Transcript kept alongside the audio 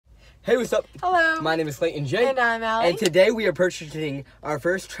Hey, what's up? Hello. My name is Clayton J. And I'm Allie. And today we are purchasing our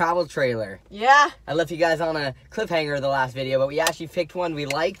first travel trailer. Yeah. I left you guys on a cliffhanger the last video, but we actually picked one we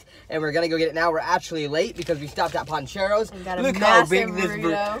liked, and we're gonna go get it now. We're actually late because we stopped at Poncheros. And got a Look how big massive this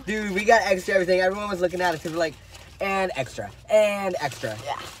burrito. dude. We got extra everything. Everyone was looking at us because we're like, and extra, and extra.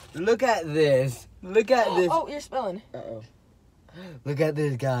 Yeah. Look at this. Look at this. Oh, you're spilling. Uh-oh. Look at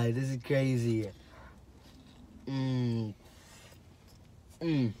this, guys. This is crazy.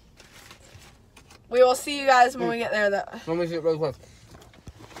 We will see you guys when we get there, though. Let me see it real quick.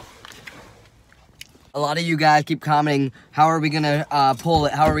 A lot of you guys keep commenting, how are we gonna pull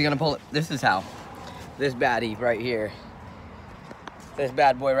it? How are we gonna pull it? This is how. This baddie right here. This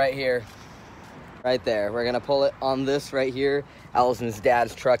bad boy right here. Right there. We're gonna pull it on this right here. Allison's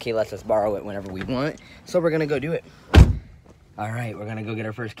dad's truck. He lets us borrow it whenever we want. So we're gonna go do it. All right, we're gonna go get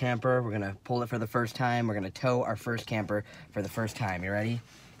our first camper. We're gonna pull it for the first time. We're gonna tow our first camper for the first time. You ready?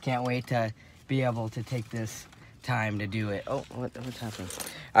 Can't wait to be able to take this time to do it. Oh, what's happening?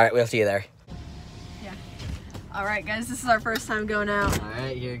 All right, we'll see you there. Yeah. All right, guys, this is our first time going out. All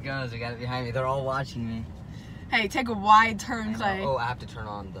right, here it goes. I got it behind me. They're all watching me. Hey, take a wide turn, Clay. Oh, I have to turn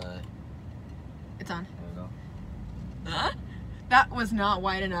on the... It's on. There we go. Huh? That was not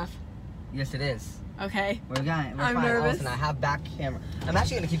wide enough. Yes, it is. Okay. We're fine. I'm nervous. Listen, I have back camera. I'm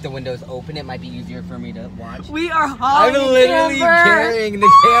actually going to keep the windows open. It might be easier for me to watch. We are hauling I'm literally carrying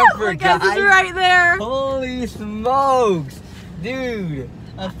the camper, Look, guys. It's right there. Holy smokes. Dude,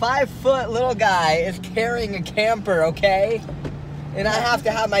 a 5-foot little guy is carrying a camper, okay? And I have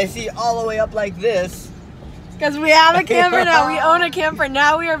to have my seat all the way up like this. Because we have a camper now. We own a camper.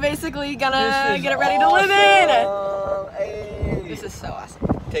 Now we are basically gonna get it ready to live in. Hey. This is so awesome.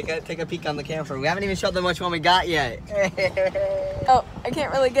 Take a peek on the camper. We haven't even showed them which one we got yet. Oh, I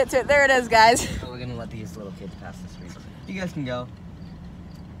can't really get to it. There it is, guys. So we're gonna let these little kids pass the street. You guys can go.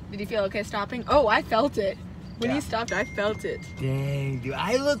 Did you feel okay stopping? Oh, I felt it. When Yeah. you stopped, I felt it. Dang, dude,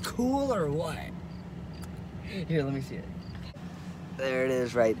 I look cool or what? Here, let me see it. There it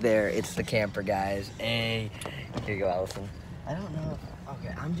is right there. It's the camper, guys. Hey, here you go, Allison. I don't know if,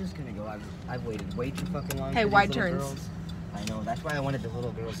 okay, I'm just gonna go. I've waited way too fucking long. Hey, for these wide little turns. girls. I know, that's why I wanted the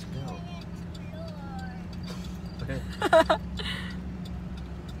little girls to go.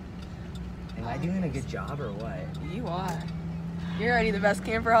 Am I doing a good job or what? You are. You're already the best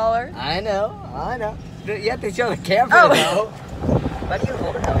camper hauler. I know. You have to show the camper, Oh. though. Why do you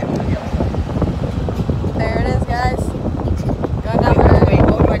hold it that way? There it is, guys. Going down the road. Wait,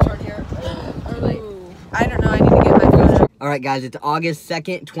 what do I turn here? Ooh. I don't know. I need to get my phone out. All right, guys, it's August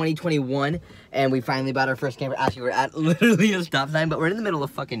 2nd, 2021, and we finally bought our first camper. Actually, we're at literally a stop sign, but we're in the middle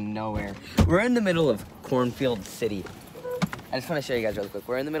of fucking nowhere. We're in the middle of Cornfield City. I just want to show you guys real quick.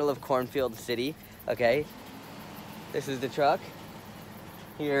 We're in the middle of Cornfield City, okay? This is the truck.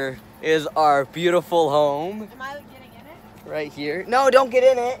 Here is our beautiful home. Am I getting in it? Right here. No, don't get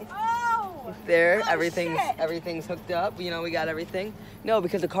in it. Oh! There, Oh, everything's shit. hooked up. You know, we got everything. No,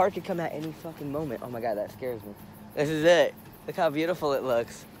 because the car could come at any fucking moment. Oh my god, that scares me. This is it. Look how beautiful it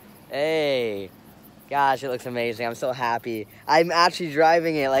looks. Hey. Gosh, it looks amazing. I'm so happy. I'm actually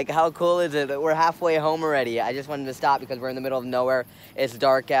driving it. Like, how cool is it that we're halfway home already? I just wanted to stop because we're in the middle of nowhere. It's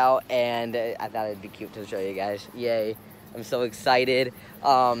dark out, and I thought it'd be cute to show you guys. Yay. I'm so excited.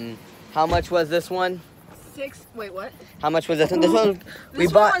 How much was this one? Wait, what? How much was this one? This one we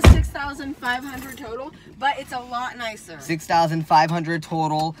This bought. one was $6,500 total, but it's a lot nicer. 6,500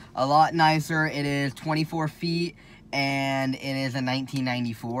 total, a lot nicer. It is 24 feet, and it is a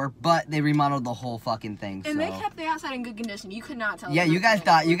 1994. But they remodeled the whole fucking thing. And so. they kept the outside in good condition. You could not tell. Yeah, them you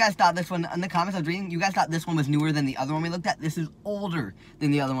nothing guys thought this one in the comments I was reading. You guys thought this one was newer than the other one we looked at. This is older than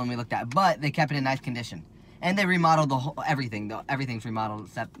the other one we looked at, but they kept it in nice condition. And they remodeled the whole everything. Though everything's remodeled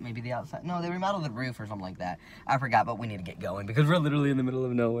except maybe the outside. No, they remodeled the roof or something like that. I forgot, but we need to get going because we're literally in the middle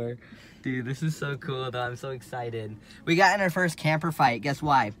of nowhere. Dude, this is so cool, though. I'm so excited. We got in our first camper fight. Guess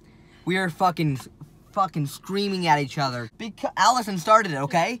why? We are fucking screaming at each other. Because Allison started it,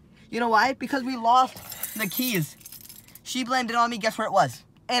 okay? You know why? Because we lost the keys. She blamed it on me. Guess where it was?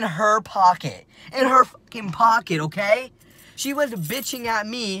 In her pocket. In her fucking pocket, okay? She was bitching at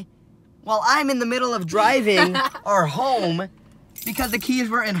me while I'm in the middle of driving our home because the keys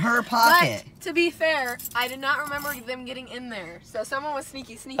were in her pocket. But to be fair, I did not remember them getting in there. So someone was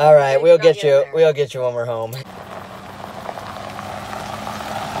sneaky. All right, They we'll did not get you. in there. We'll get you when we're home.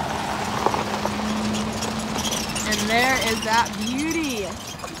 And there is that beauty.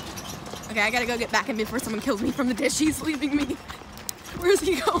 Okay, I gotta go get back in before someone kills me from the dish. He's leaving me. Where's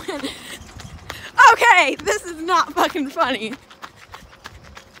he going? Okay, this is not fucking funny.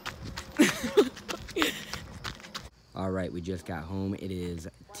 All right, we just got home. It is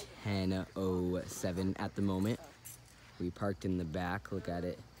 10:07 at the moment. We parked in the back. Look at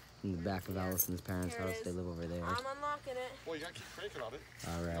it. In the back of Allison's parents' house. They live over there. I'm unlocking it. Well, you gotta keep cranking on it.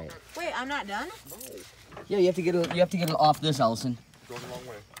 All right. Wait, I'm not done? No. Yeah, you have to get it off this, Allison. Going the wrong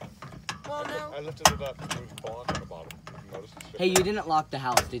way. Well, no. I lifted it up. There was a block on the bottom. You noticed it's Hey, you didn't lock the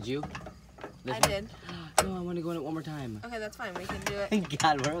house, did you? I did. No, I want to go in it one more time. Okay, that's fine. We can do it.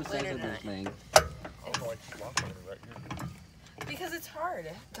 God, we're obsessed Later with this tonight. thing. I don't know why it's locked right here. Because it's hard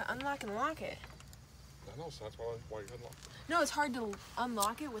to unlock and lock it. I know, so that's why you unlocked it. No, it's hard to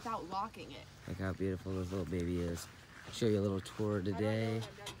unlock it without locking it. Look how beautiful this little baby is. Show you a little tour today.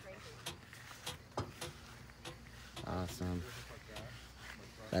 Awesome.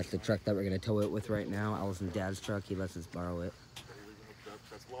 That's the truck that we're gonna tow it with right now. Allison's dad's truck. He lets us borrow it.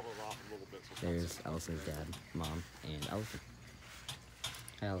 That's leveled off a little bit. So There's Allison's dad, mom, and Allison.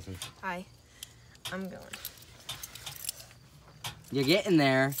 Hi, Allison. Hi. I'm going. You're getting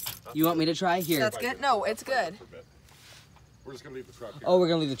there. You want me to try here? That's good? No, it's good. we're just gonna leave the truck here. Oh, we're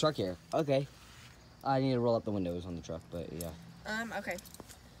gonna leave the truck here. Okay. I need to roll up the windows on the truck, but yeah. Okay.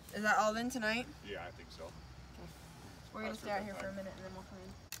 Is that all then tonight? Yeah, I think so. We're gonna stay out here for a minute and then we'll clean.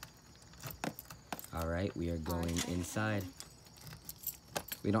 All right, we are going inside.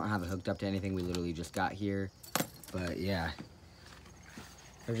 We don't have it hooked up to anything. We literally just got here, but yeah.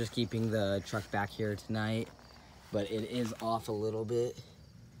 We're just keeping the truck back here tonight, but it is off a little bit,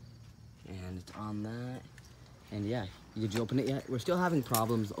 and it's on that. And yeah, did you open it yet? We're still having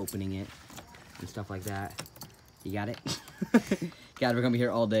problems opening it and stuff like that. You got it? God, we're gonna be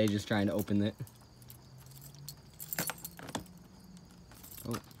here all day just trying to open it.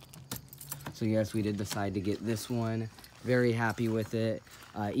 Oh. So yes, we did decide to get this one. Very happy with it.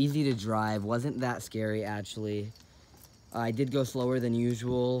 Easy to drive, wasn't that scary actually. I did go slower than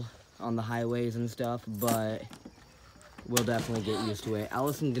usual on the highways and stuff, but we'll definitely get used to it.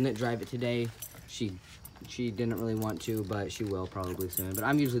 Allison didn't drive it today. She didn't really want to, but she will probably soon. But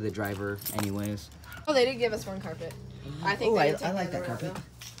I'm usually the driver anyways. Oh, they did give us one carpet. I think I like that carpet.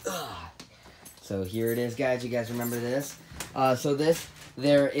 So here it is, guys. You guys remember this?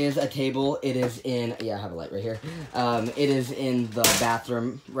 There is a table. It is in, yeah, I have a light right here. It is in the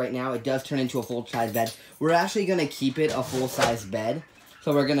bathroom right now. It does turn into a full-size bed. We're actually going to keep it a full-size bed.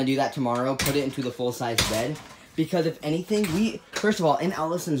 So we're going to do that tomorrow, put it into the full-size bed. Because if anything, first of all, in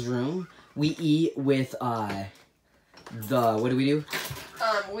Allison's room, we eat with, what do we do?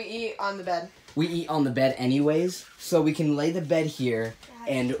 We eat on the bed. We eat on the bed anyways. So we can lay the bed here,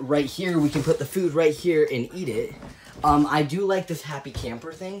 and right here, we can put the food right here and eat it. I do like this happy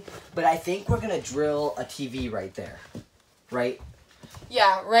camper thing, but I think we're gonna drill a TV right there, right?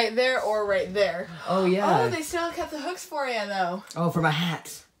 Yeah, right there or right there. Oh yeah. Oh, they still kept the hooks for you though. Oh, for my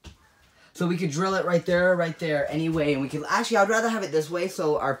hats. So we could drill it right there, anyway, and we could, actually, I'd rather have it this way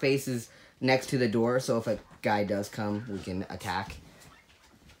so our face is next to the door, so if a guy does come, we can attack.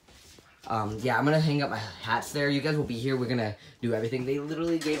 Yeah, I'm gonna hang up my hats there. You guys will be here. We're gonna do everything. They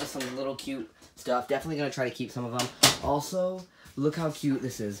literally gave us some little cute stuff. Definitely gonna try to keep some of them. Also, look how cute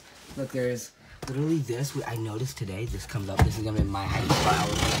this is. Look, there's literally this. I noticed today, this comes up. This is gonna be my hiding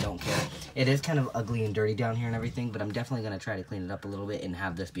spot. I don't care. It is kind of ugly and dirty down here and everything, but I'm definitely gonna try to clean it up a little bit and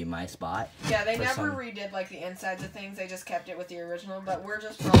have this be my spot. Yeah, they never redid like the insides of things. They just kept it with the original, but we're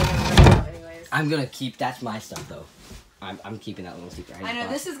just probably gonna bring it out anyways. I'm gonna keep, that's my stuff though. I'm keeping that little secret. I know,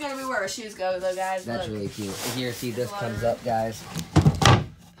 this is gonna be where our shoes go though, guys. That's look. really cute. Here, see, this comes up, guys. How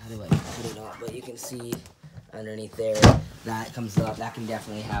do I put it up? But you can see underneath there, that comes up. That can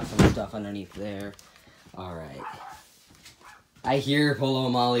definitely have some stuff underneath there. All right. I hear Polo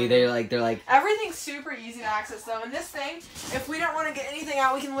and Molly. They're like. Everything's super easy to access though. And this thing, if we don't want to get anything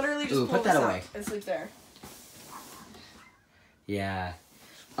out, we can literally just pull put that this away. out and sleep there. Yeah.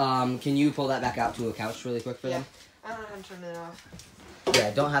 Can you pull that back out to a couch really quick for them? I don't know how to turn it off.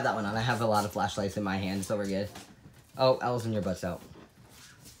 Yeah, don't have that one on. I have a lot of flashlights in my hand, so we're good. Oh, Allison, your butt's out.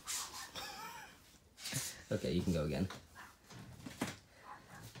 Okay, you can go again.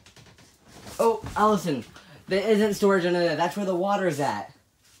 Oh, Allison, there isn't storage under there. That's where the water's at.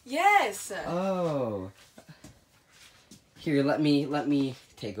 Yes. Oh. Here, let me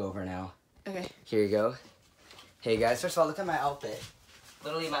take over now. Okay. Here you go. Hey guys, first of all, look at my outfit.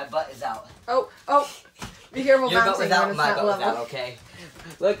 Literally, my butt is out. Oh. Be careful Your butt bouncing was out, when it's my not butt was level. out, okay?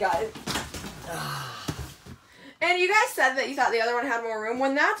 Look, guys. And you guys said that you thought the other one had more room.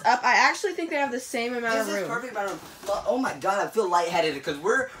 When that's up, I actually think they have the same amount of room. This is perfect amount of room. Oh my god, I feel lightheaded because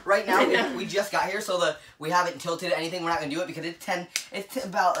we're right now. We just got here, so we haven't tilted anything. We're not gonna do it because it's 10. It's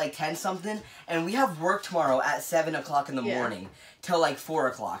about like 10 something, and we have work tomorrow at 7 o'clock in the morning till like 4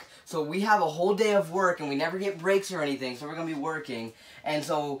 o'clock. So we have a whole day of work, and we never get breaks or anything. So we're gonna be working, and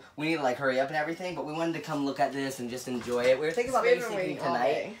so we need to like hurry up and everything. But we wanted to come look at this and just enjoy it. We were thinking about maybe sleeping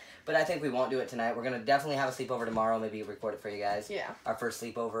tonight. But I think we won't do it tonight. We're going to definitely have a sleepover tomorrow. Maybe record it for you guys. Yeah. Our first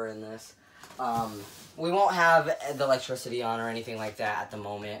sleepover in this. We won't have the electricity on or anything like that at the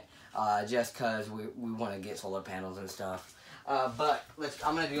moment. Just because we want to get solar panels and stuff. But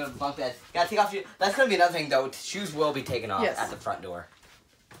I'm going to do a bunk bed. Got to take off your... That's going to be another thing, though. Shoes will be taken off at the front door.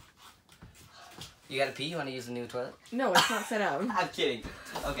 You got to pee? You want to use the new toilet? No, it's not set up. I'm kidding.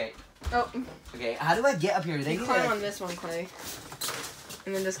 Okay. Oh. Okay, how do I get up here? You climb on this one, Clay.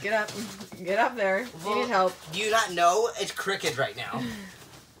 And then just get up. Get up there. You need help. Do you not know? It's crooked right now.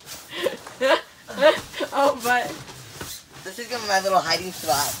 Oh, but... This is gonna be my little hiding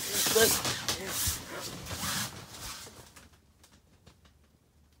spot. Look.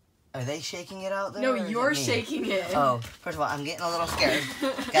 Are they shaking it out there? No, you're shaking it. Oh, first of all, I'm getting a little scared.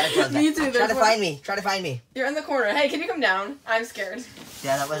 Gotta close that. Me too. Try to find me. Try to find me. You're in the corner. Hey, can you come down? I'm scared.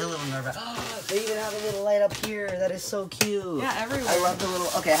 Yeah, that was a little nerve-wracking. Oh, they even have a little light up here. That is so cute. Yeah, everywhere. I love the little...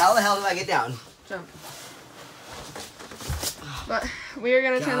 Okay, how the hell do I get down? Jump. But we are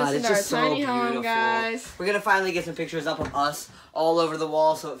going to turn this into our tiny home, guys. We're going to finally get some pictures up of us all over the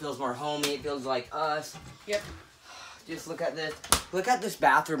wall so it feels more homey. It feels like us. Yep. Just look at this. Look at this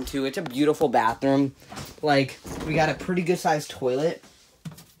bathroom, too. It's a beautiful bathroom. Like, we got a pretty good-sized toilet.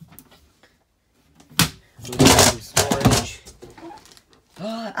 We got some storage.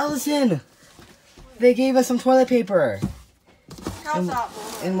 Allison! They gave us some toilet paper. How's that?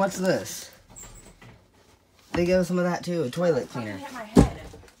 And what's this? They gave us some of that too, a toilet cleaner. Hit my head.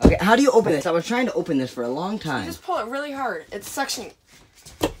 Okay, how do you open this? I was trying to open this for a long time. You just pull it really hard. It's suction.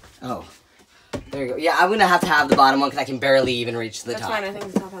 Oh. There you go. Yeah, I'm going to have the bottom one because I can barely even reach the top. That's fine. I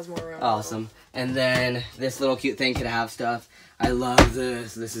think the top has more room. Awesome. And then this little cute thing could have stuff. I love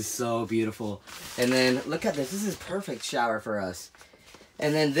this. This is so beautiful. And then look at this. This is perfect shower for us.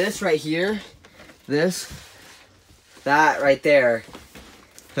 And then this right here, that right there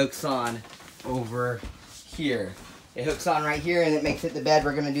hooks on over here. It hooks on right here and it makes it the bed.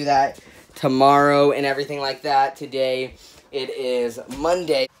 We're going to do that tomorrow and everything like that. Today it is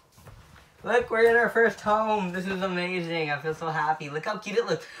Monday. Look, we're in our first home. This is amazing. I feel so happy. Look how cute it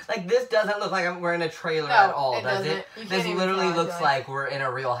looks. Like, this doesn't look like we're in a trailer at all, does it? This literally looks like we're in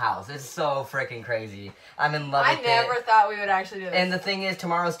a real house. It's so freaking crazy. I'm in love with it. I never thought we would actually do this. And the thing is,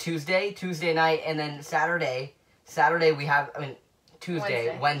 tomorrow's Tuesday night, and then Saturday we have,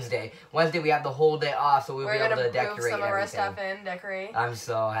 Wednesday we have the whole day off, so we'll be able to decorate everything. We're going to move some of our stuff in, decorate. I'm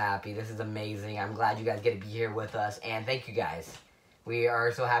so happy. This is amazing. I'm glad you guys get to be here with us, and thank you guys. We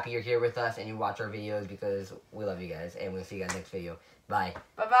are so happy you're here with us and you watch our videos because we love you guys. And we'll see you guys next video. Bye.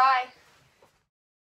 Bye-bye.